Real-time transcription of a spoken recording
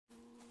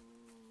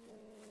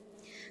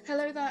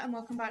Hello there and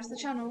welcome back to the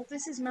channel.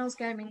 This is Mel's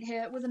Gaming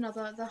here with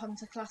another The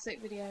Hunter Classic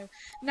video.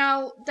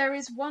 Now, there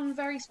is one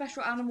very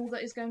special animal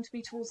that is going to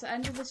be towards the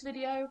end of this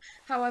video.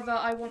 However,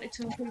 I wanted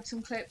to include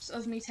some clips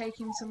of me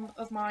taking some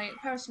of my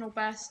personal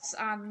bests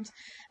and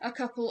a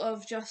couple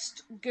of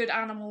just good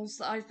animals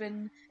that I've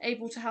been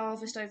able to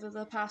harvest over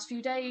the past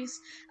few days,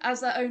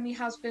 as there only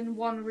has been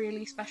one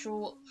really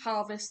special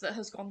harvest that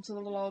has gone to the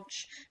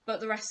lodge,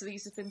 but the rest of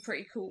these have been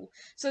pretty cool.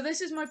 So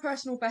this is my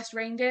personal best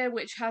reindeer,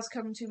 which has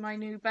come to my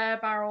new bear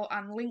barrel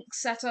and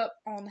lynx setup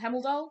on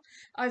Hemeldal.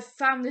 I've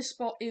found this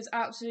spot is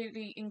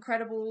absolutely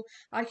incredible.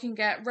 I can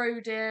get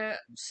roe deer,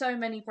 so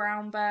many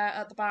brown bear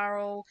at the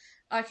barrel,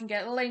 I can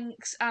get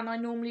lynx, and I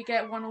normally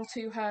get one or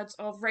two herds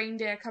of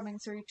reindeer coming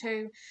through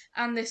too,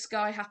 and this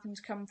guy happened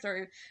to come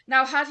through.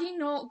 Now, had he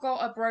not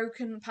got a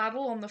broken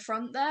paddle on the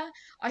front there,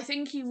 I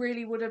think he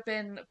really would have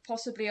been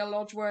possibly a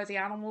lodge-worthy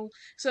animal,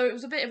 so it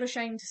was a bit of a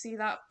shame to see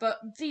that, but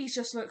these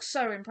just look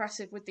so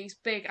impressive with these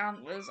big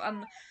antlers,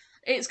 and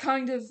it's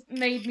kind of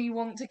made me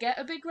want to get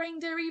a big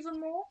reindeer even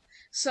more.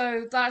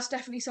 So that's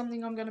definitely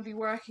something I'm going to be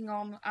working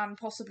on and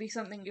possibly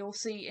something you'll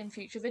see in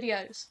future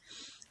videos.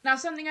 Now,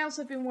 something else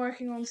I've been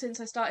working on since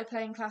I started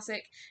playing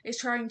Classic is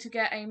trying to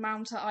get a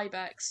mounter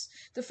ibex.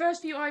 The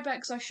first few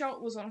ibex I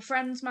shot was on a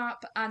friend's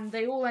map, and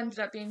they all ended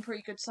up being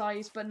pretty good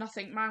size, but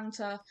nothing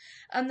mounter.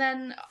 And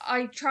then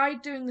I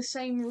tried doing the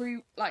same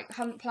route, like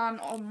hunt plan,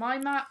 on my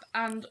map,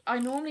 and I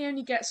normally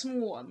only get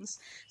small ones.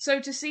 So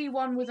to see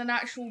one with an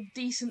actual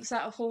decent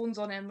set of horns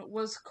on him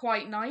was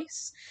quite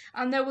nice.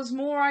 And there was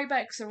more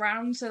ibex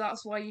around, so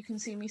that's why you can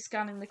see me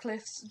scanning the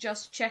cliffs,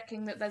 just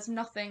checking that there's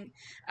nothing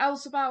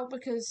else about,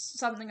 because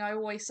something I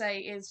always say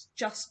is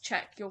just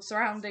check your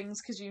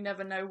surroundings, because you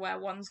never know where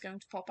one's going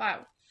to pop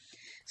out.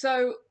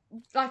 So,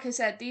 like I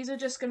said, these are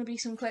just going to be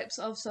some clips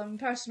of some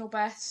personal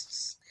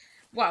bests.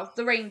 Well,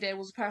 the reindeer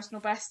was a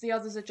personal best, the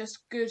others are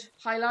just good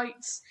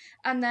highlights,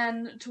 and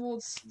then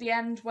towards the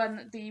end,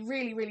 when the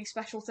really, really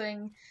special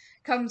thing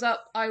comes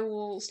up, I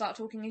will start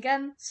talking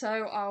again,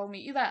 so I'll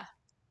meet you there.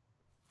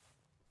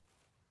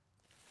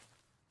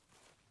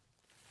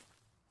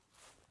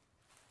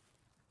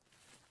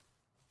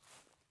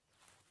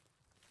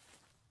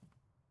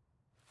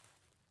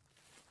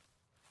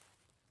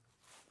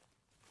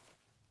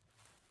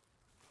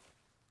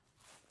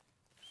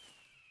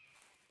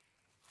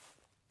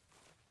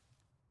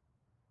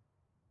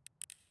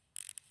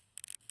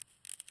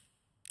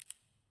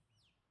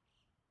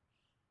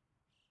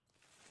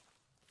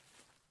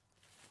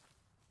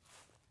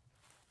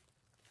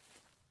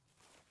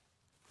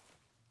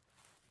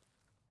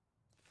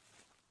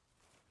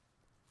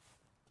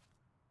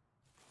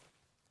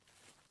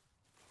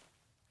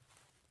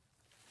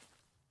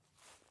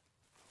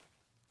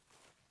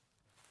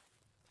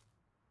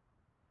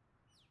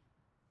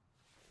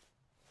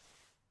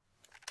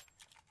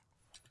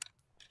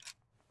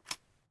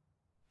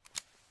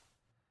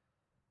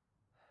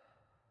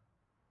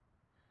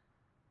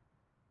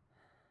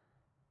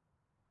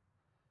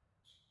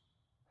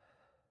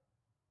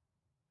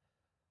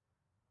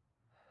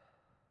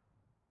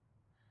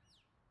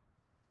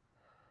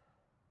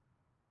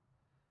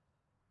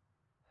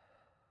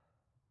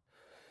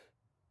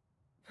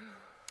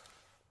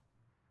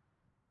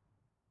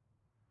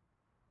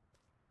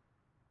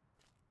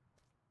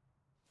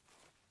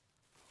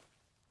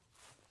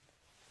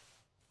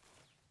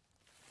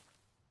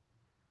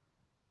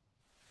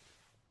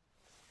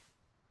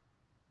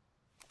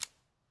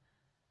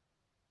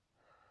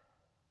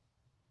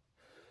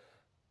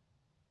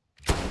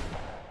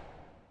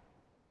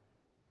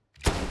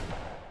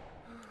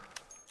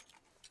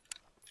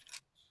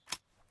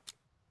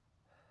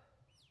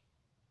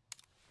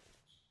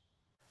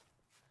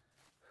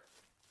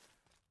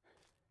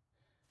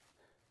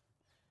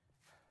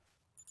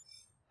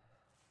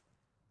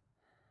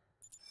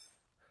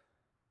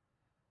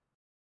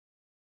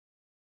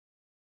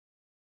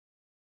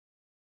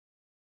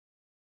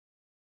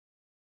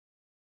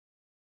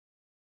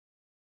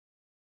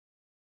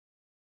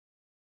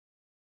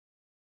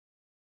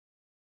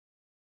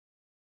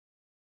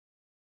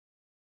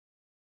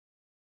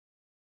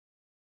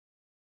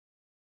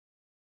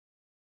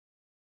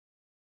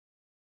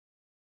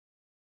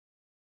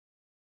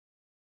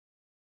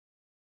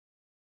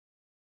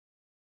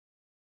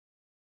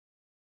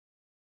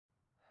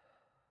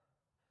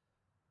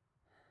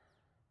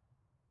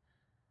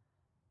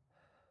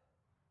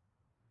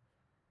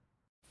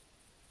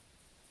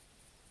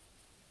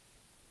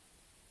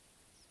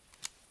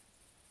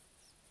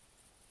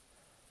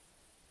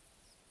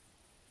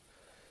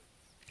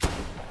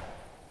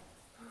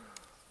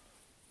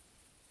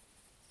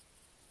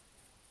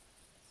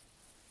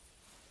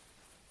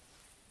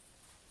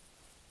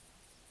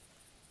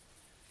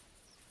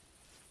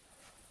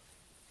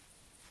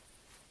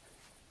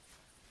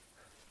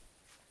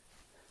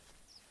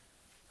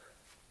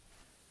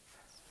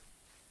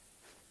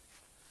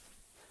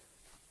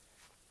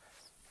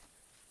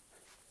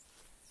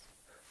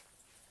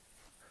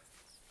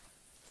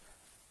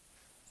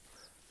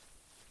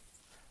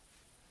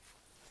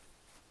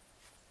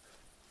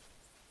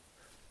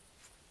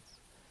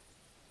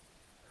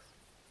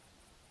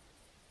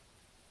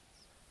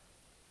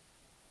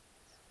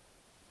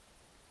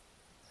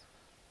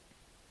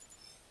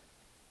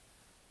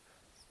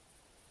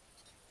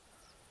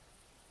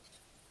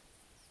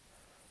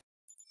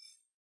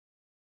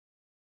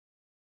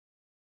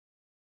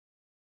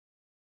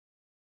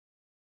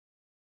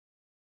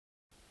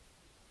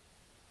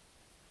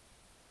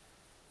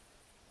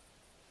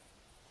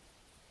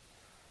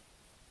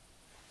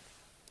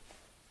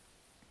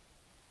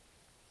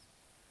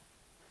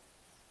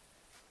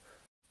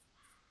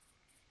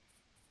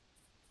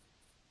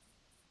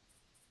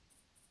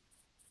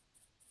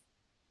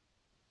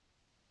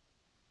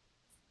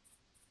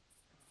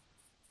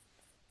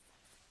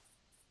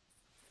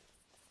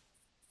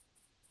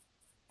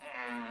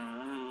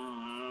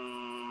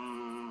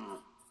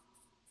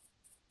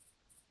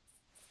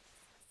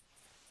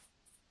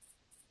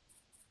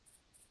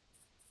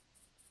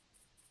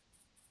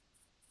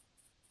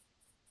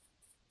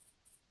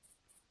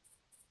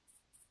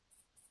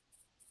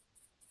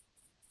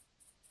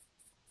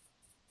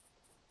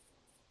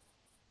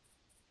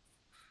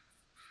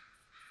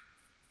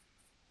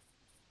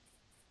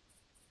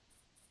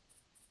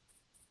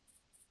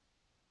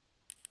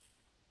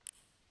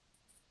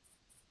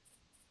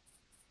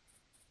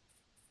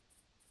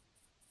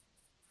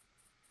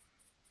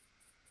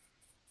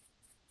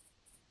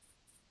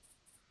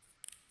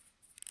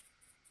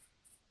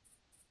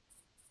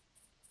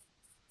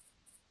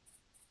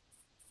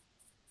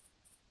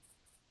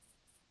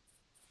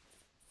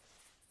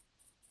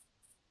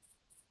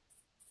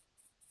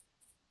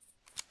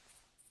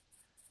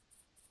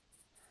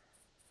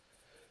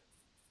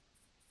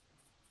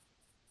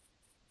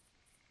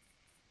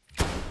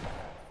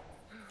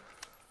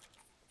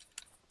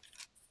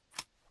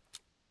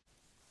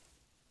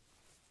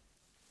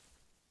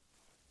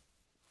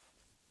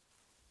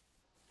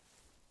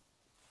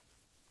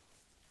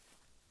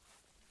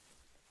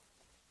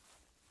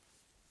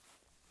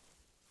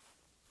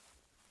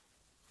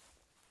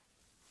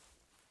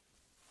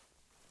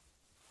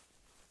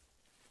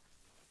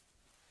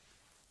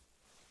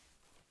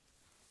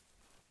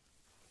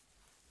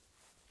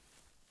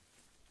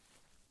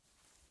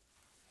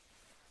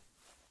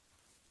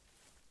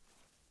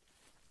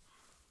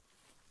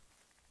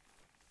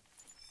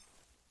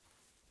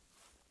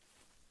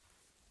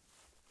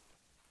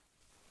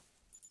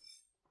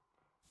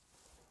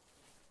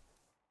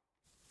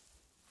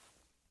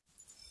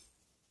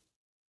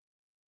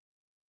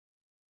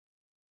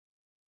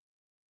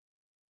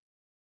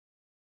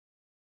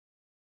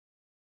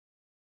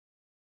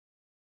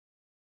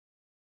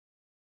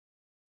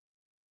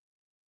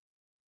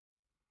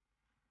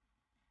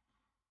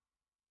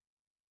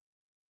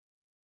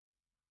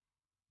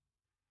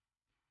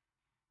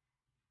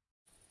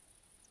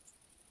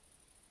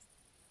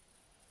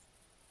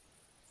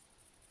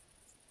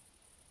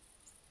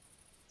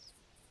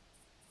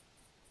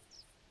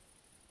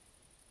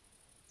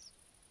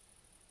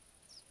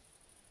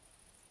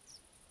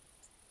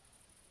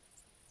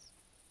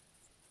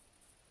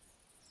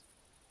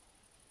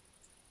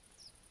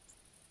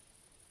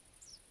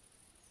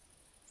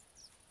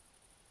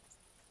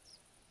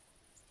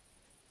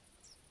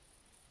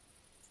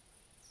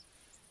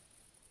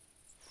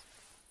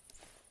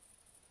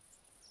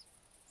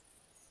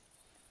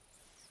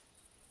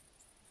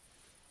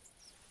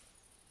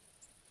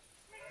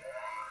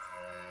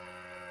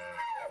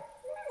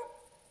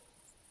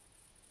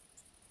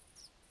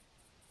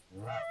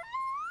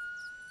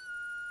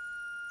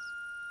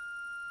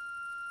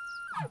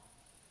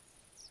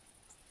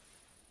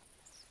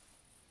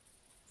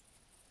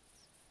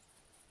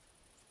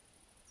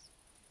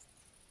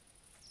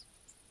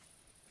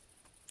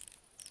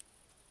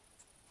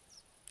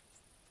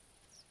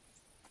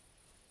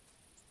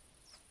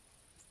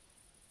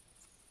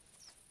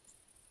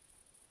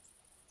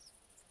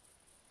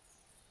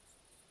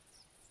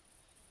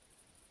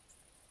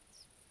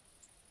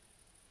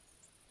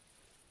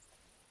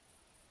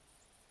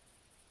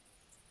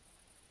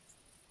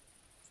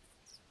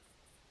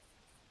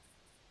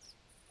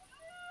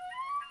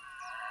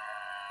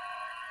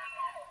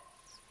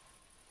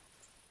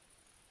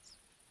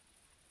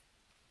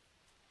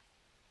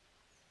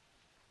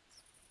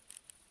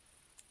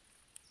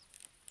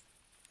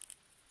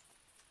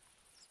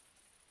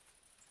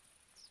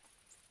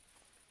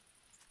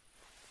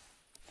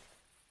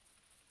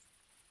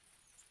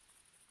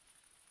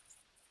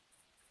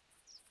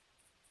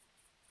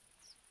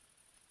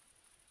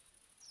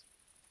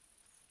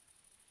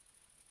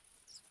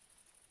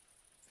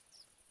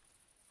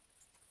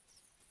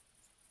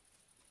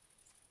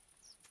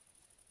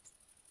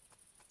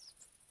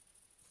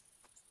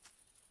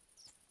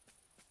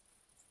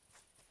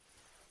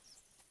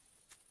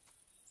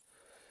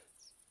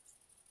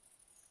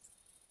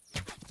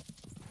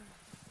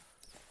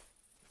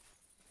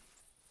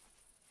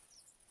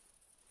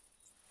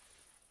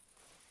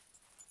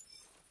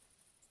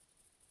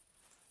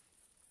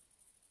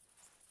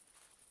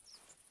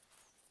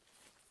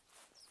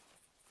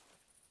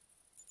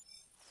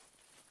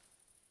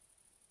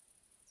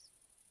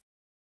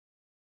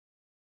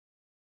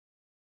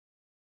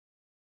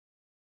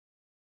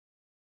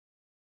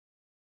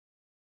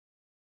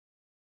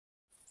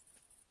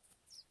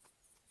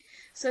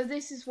 So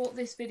this is what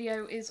this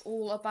video is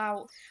all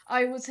about.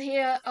 I was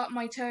here at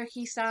my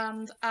turkey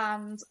stand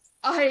and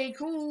I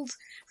called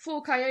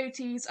for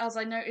coyotes as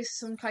I noticed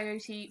some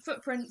coyote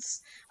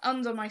footprints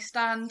under my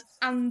stand,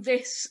 and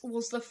this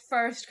was the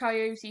first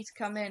coyote to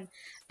come in.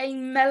 A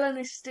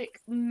melanistic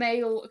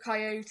male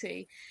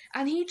coyote,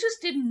 and he just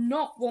did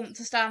not want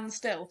to stand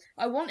still.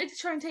 I wanted to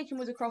try and take him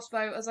with a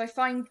crossbow, as I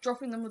find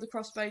dropping them with a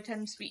crossbow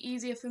tends to be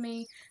easier for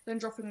me than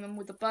dropping them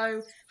with a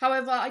bow.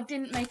 However, I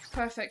didn't make a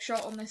perfect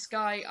shot on this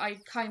guy. I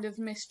kind of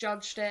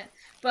misjudged it,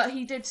 but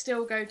he did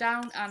still go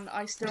down, and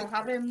I still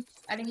have him,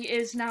 and he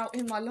is now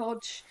in my lodge,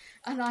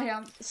 and I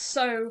am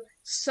so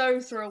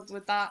thrilled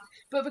with that.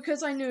 But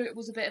because I knew it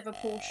was a bit of a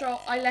poor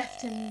shot, I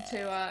left him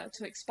to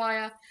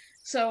expire.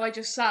 So I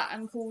just sat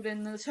and called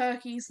in the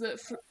turkeys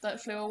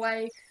that flew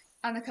away,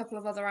 and a couple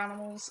of other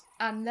animals,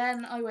 and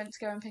then I went to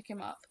go and pick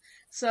him up.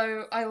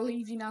 So I will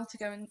leave you now to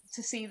go and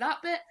to see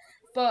that bit.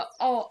 But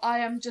oh, I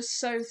am just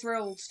so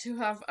thrilled to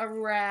have a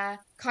rare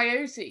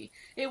coyote.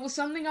 It was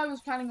something I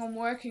was planning on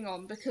working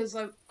on because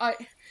I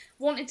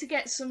wanted to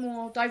get some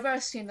more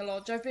diversity in the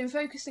lodge. I've been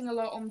focusing a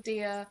lot on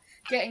deer,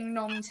 getting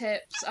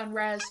non-tips and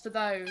rares for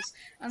those,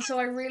 and so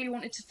I really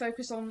wanted to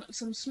focus on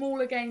some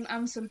smaller game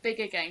and some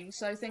bigger game.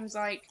 So things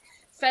like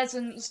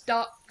pheasants,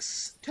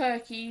 ducks,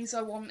 turkeys.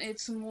 I wanted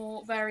some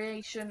more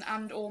variation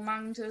and or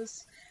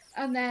mantas,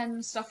 and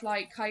then stuff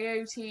like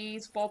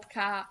coyotes,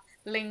 bobcat,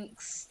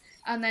 lynx,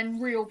 and then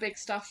real big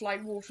stuff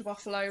like water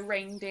buffalo,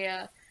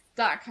 reindeer,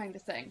 that kind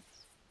of thing.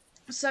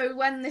 So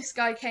when this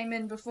guy came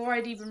in, before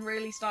I'd even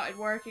really started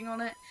working on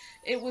it,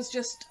 it was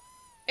just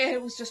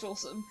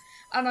awesome.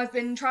 And I've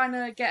been trying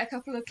to get a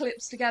couple of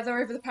clips together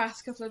over the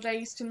past couple of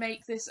days to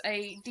make this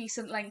a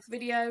decent length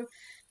video.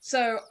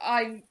 So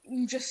I'm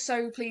just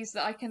so pleased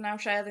that I can now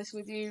share this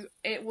with you.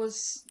 It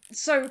was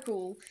so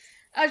cool.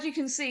 As you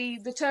can see,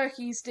 the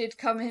turkeys did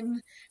come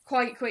in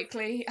quite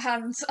quickly,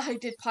 and I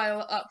did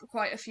pile up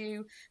quite a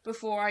few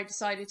before I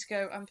decided to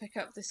go and pick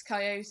up this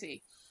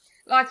coyote.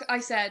 Like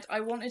I said, I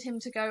wanted him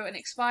to go and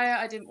expire.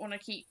 I didn't want to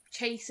keep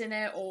chasing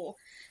it or,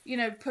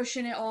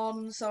 pushing it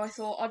on. So I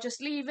thought I'll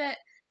just leave it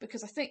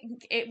because I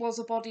think it was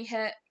a body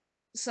hit.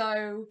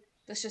 So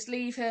let's just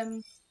leave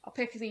him. I'll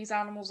pick these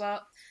animals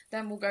up,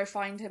 then we'll go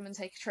find him and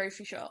take a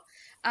trophy shot.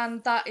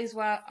 And that is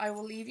where I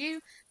will leave you.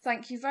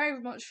 Thank you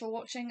very much for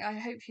watching. I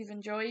hope you've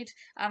enjoyed,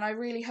 and I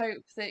really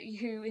hope that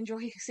you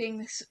enjoy seeing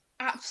this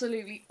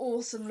absolutely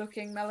awesome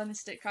looking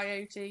melanistic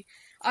coyote.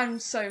 I'm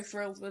so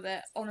thrilled with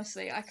it.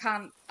 Honestly,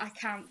 I'm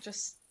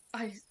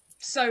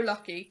so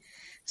lucky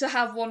to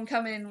have one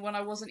come in when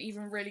I wasn't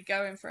even really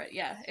going for it.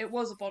 Yeah, it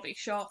was a body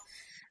shot,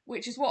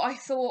 which is what I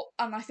thought,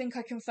 and I think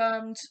I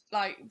confirmed,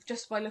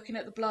 just by looking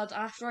at the blood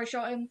after I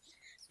shot him.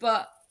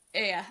 But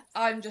yeah,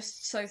 I'm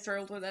just so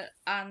thrilled with it,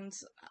 and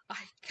I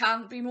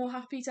can't be more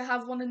happy to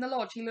have one in the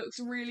lodge. He looks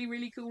really,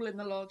 really cool in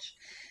the lodge.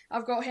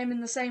 I've got him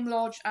in the same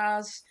lodge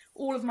as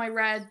all of my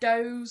rare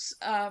does,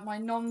 my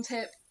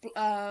non-tip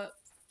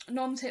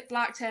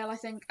blacktail, I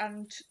think,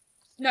 and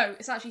no,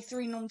 it's actually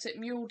 3 non-tip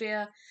mule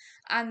deer,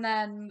 and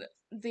then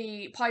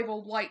the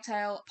piebald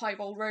whitetail,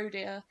 piebald roe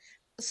deer.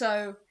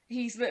 So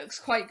he looks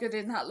quite good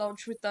in that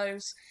lodge with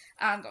those,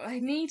 and I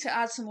need to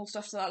add some more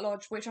stuff to that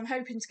lodge, which I'm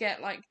hoping to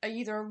get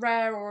either a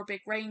rare or a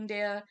big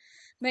reindeer,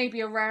 maybe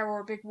a rare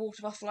or a big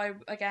water buffalo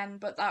again,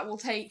 but that will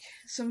take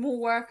some more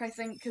work, I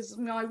think, because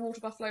my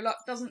water buffalo luck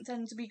doesn't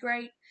tend to be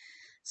great.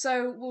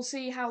 So we'll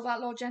see how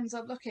that lodge ends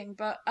up looking,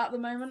 but at the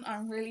moment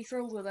I'm really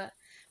thrilled with it.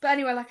 But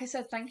anyway, like I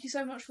said, thank you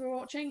so much for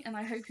watching, and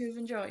I hope you've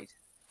enjoyed.